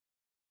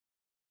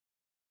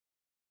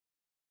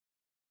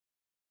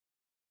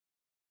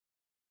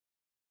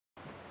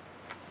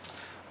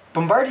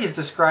Bombardier is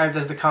described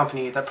as the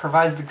company that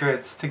provides the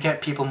goods to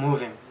get people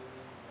moving.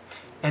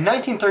 In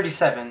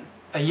 1937,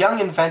 a young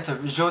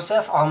inventor,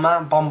 Joseph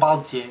Armand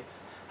Bombardier,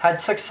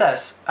 had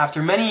success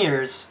after many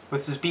years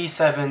with his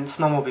B7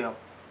 snowmobile.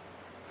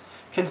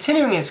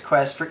 Continuing his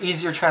quest for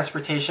easier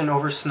transportation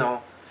over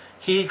snow,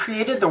 he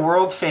created the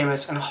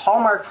world-famous and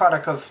hallmark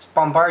product of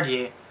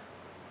Bombardier,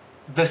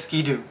 the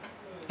Ski-Doo,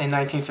 in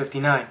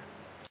 1959.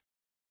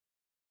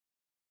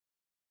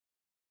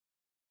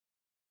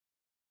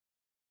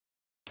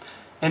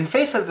 In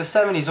face of the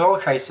 70s oil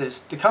crisis,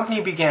 the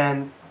company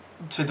began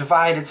to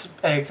divide its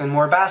eggs in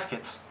more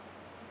baskets.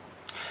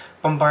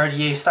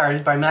 Bombardier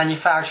started by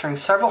manufacturing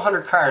several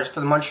hundred cars for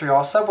the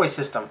Montreal subway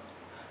system,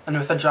 and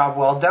with a job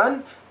well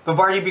done,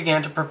 Bombardier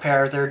began to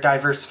prepare their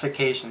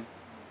diversification.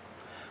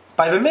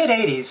 By the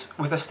mid-80s,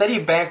 with a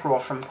steady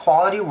bankroll from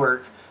quality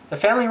work, the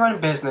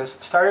family-run business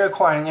started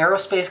acquiring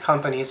aerospace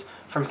companies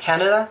from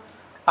Canada,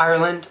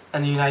 Ireland,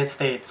 and the United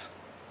States.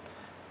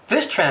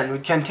 This trend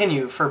would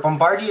continue for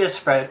Bombardier to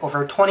spread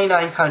over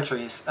 29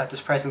 countries at this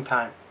present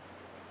time.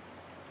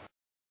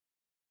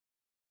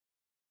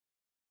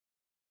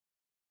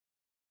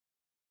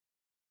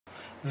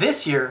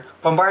 This year,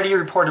 Bombardier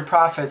reported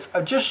profits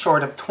of just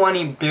short of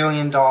 $20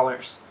 billion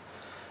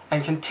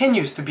and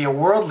continues to be a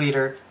world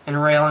leader in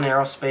rail and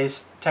aerospace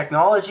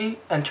technology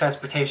and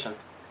transportation.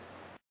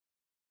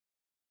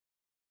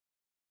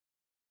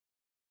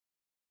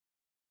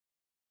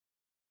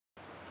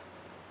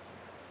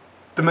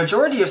 The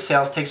majority of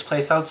sales takes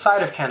place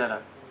outside of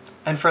Canada,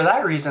 and for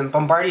that reason,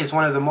 Bombardier is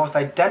one of the most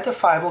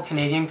identifiable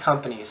Canadian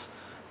companies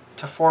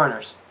to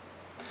foreigners.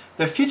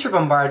 The future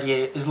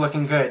Bombardier is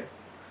looking good,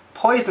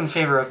 poised in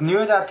favor of new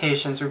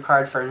adaptations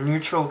required for a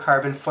neutral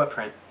carbon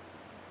footprint.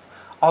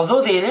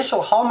 Although the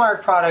initial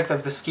hallmark product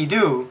of the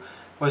Ski-Doo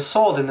was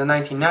sold in the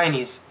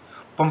 1990s,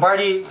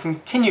 Bombardier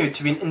continued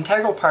to be an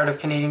integral part of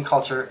Canadian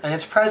culture, and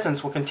its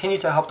presence will continue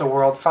to help the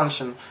world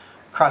function,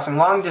 crossing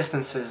long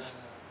distances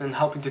and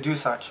helping to do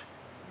such.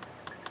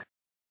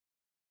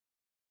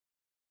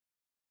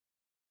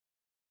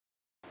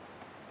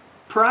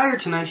 Prior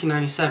to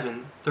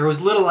 1997, there was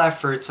little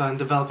efforts on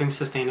developing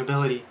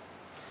sustainability.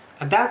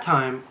 At that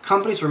time,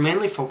 companies were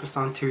mainly focused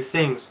on two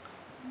things: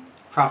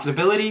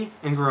 profitability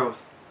and growth.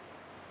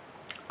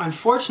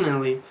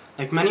 Unfortunately,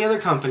 like many other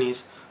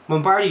companies,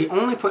 Bombardier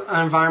only put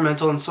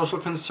environmental and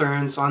social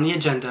concerns on the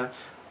agenda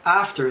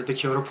after the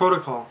Kyoto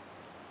Protocol.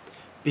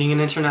 Being an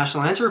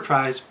international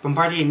enterprise,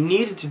 Bombardier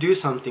needed to do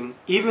something,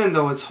 even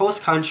though its host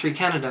country,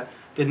 Canada,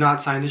 did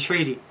not sign the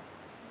treaty.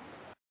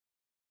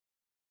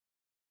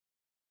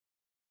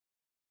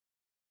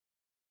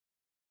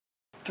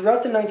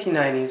 Throughout the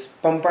 1990s,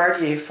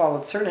 Bombardier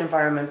followed certain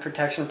environment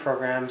protection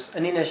programs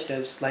and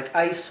initiatives like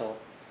ISO,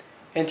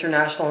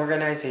 International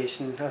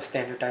Organization of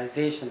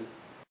Standardization.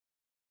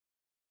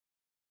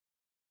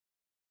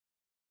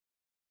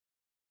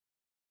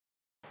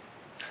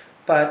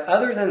 But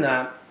other than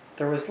that,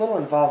 there was little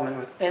involvement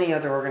with any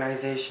other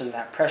organization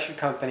that pressured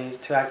companies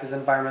to act as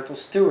environmental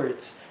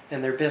stewards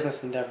in their business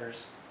endeavors.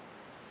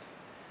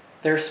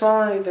 Their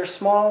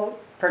small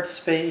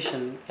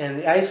participation in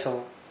the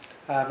ISO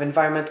of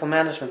environmental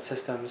management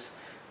systems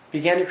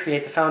began to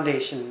create the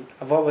foundation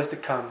of what was to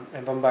come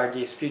in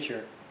Bombardier's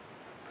future.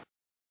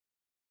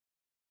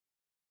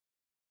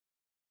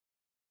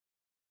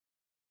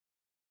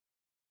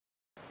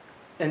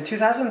 In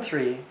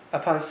 2003,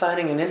 upon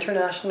signing an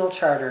international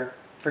charter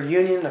for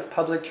Union of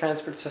Public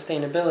Transport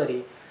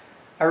Sustainability,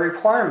 a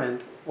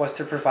requirement was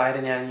to provide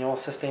an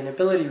annual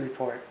sustainability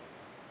report.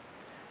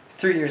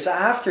 3 years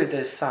after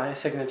this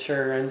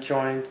signature and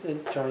joint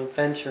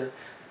venture,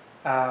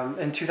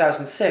 in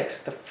 2006,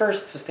 the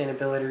first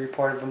sustainability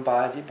report of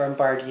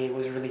Bombardier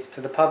was released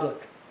to the public.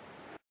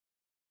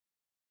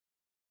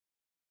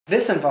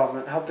 This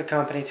involvement helped the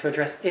company to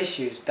address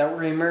issues that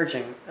were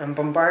emerging, and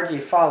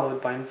Bombardier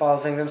followed by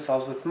involving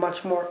themselves with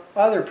much more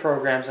other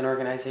programs and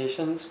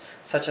organizations,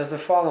 such as the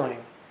following.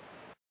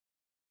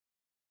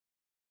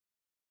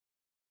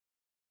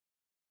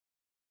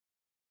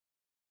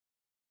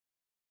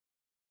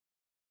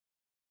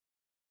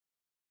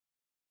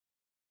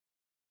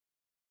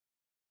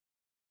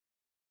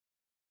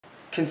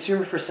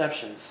 Consumer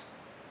perceptions.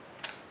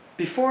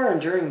 Before and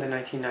during the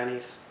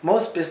 1990s,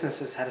 most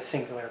businesses had a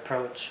singular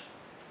approach: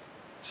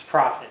 it's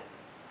profit.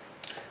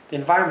 The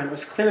environment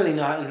was clearly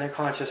not in their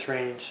conscious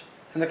range,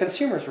 and the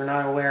consumers were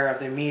not aware of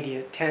the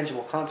immediate,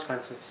 tangible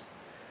consequences.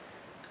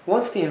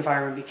 Once the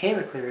environment became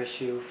a clear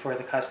issue for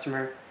the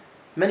customer,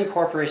 many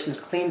corporations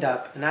cleaned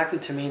up and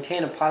acted to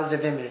maintain a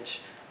positive image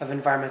of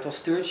environmental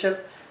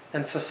stewardship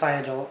and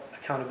societal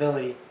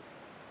accountability.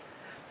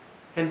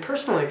 In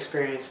personal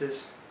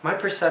experiences, my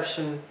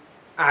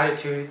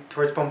attitude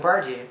towards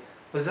Bombardier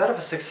was that of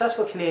a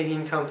successful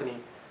Canadian company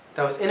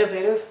that was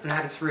innovative and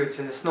had its roots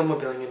in the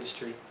snowmobiling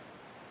industry.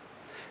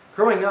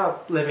 Growing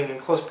up living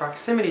in close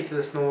proximity to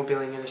the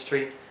snowmobiling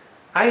industry,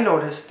 I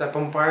noticed that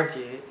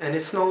Bombardier and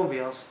its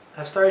snowmobiles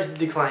have started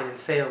to decline in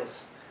sales.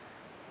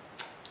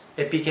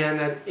 It began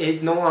that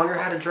it no longer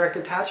had a direct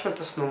attachment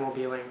to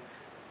snowmobiling.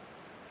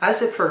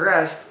 As it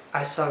progressed,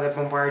 I saw that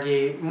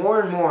Bombardier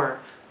more and more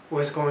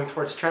was going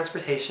towards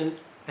transportation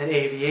and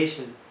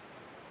aviation.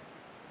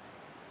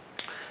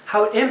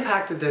 How it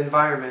impacted the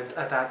environment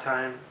at that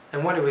time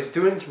and what it was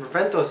doing to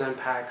prevent those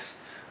impacts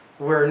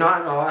were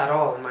not at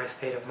all in my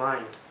state of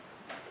mind.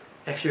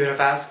 If you would have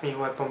asked me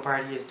what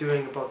Bombardier is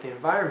doing about the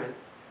environment,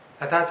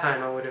 at that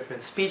time I would have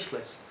been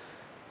speechless.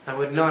 I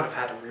would not have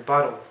had a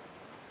rebuttal.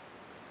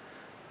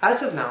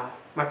 As of now,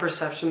 my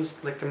perceptions,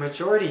 like the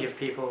majority of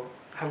people,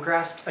 have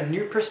grasped a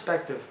new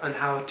perspective on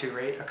how to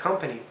rate a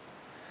company.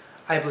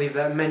 I believe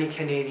that many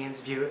Canadians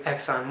view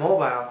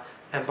ExxonMobil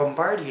and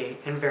Bombardier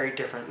in very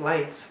different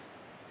lights.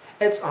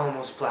 It's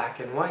almost black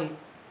and white.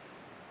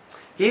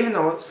 Even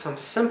though some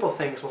simple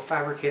things will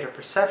fabricate our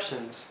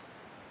perceptions,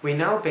 we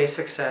now base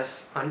success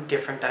on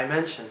different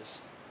dimensions.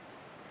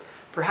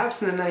 Perhaps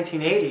in the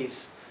 1980s,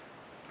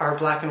 our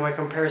black and white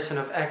comparison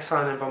of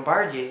Exxon and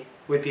Bombardier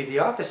would be the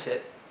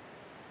opposite.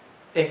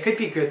 It could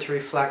be good to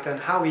reflect on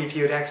how we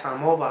viewed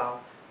ExxonMobil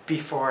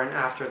before and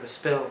after the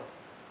spill.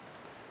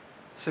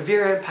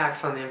 Severe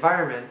impacts on the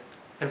environment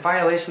and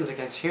violations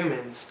against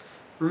humans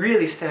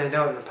really stand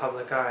out in the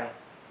public eye.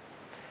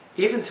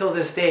 Even till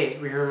this day,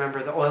 we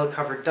remember the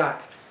oil-covered duck.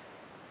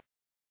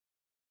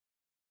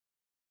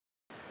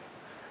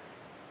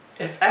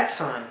 If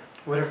Exxon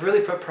would have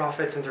really put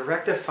profits into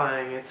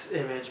rectifying its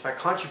image by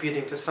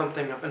contributing to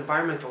something of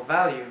environmental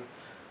value,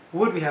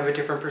 would we have a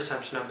different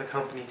perception of the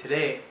company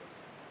today?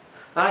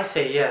 I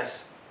say yes.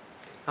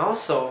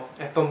 Also,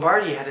 if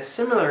Bombardier had a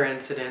similar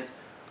incident,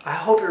 I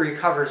hope it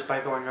recovers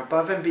by going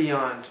above and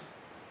beyond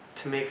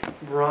to make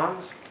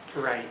wrongs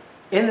right.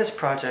 In this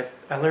project,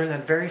 I learned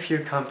that very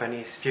few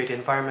companies viewed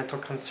environmental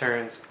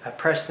concerns a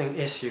pressing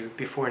issue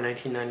before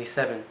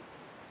 1997.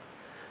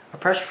 A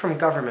pressure from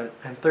government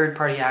and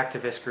third-party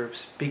activist groups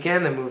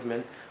began the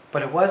movement,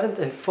 but it wasn't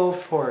in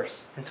full force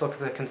until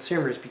the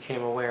consumers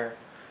became aware.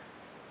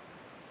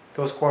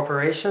 Those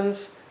corporations,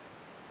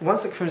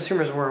 once the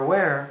consumers were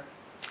aware,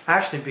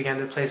 actually began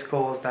to place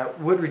goals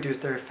that would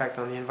reduce their effect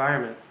on the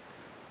environment.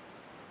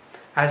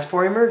 As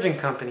for emerging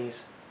companies,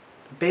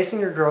 basing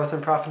your growth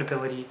and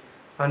profitability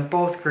on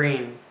both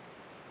green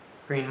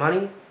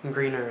money and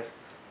green earth,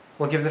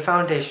 will give the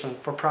foundation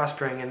for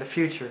prospering in the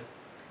future.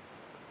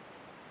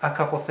 A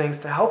couple things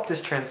to help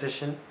this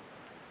transition: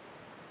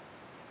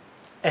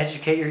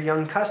 educate your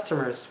young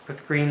customers with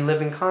green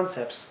living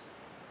concepts,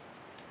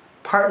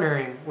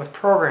 partnering with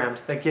programs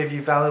that give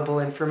you valuable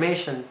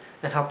information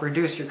and help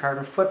reduce your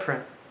carbon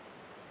footprint,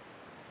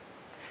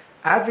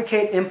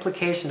 advocate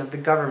implication of the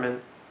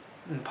government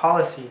and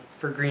policy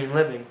for green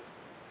living.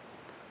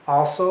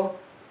 Also,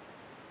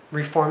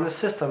 reform the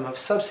system of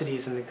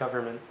subsidies in the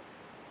government.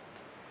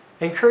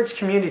 Encourage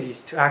communities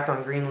to act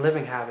on green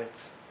living habits.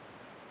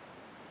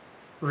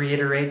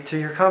 Reiterate to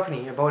your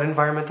company about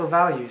environmental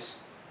values.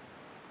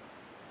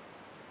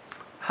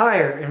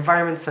 Hire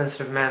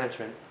environment-sensitive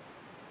management.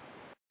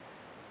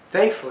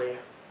 Thankfully,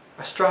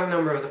 a strong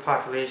number of the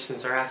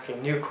populations are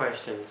asking new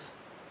questions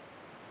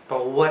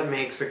about what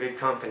makes a good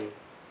company.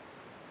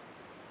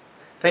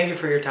 Thank you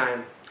for your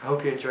time. I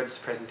hope you enjoyed this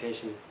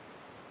presentation.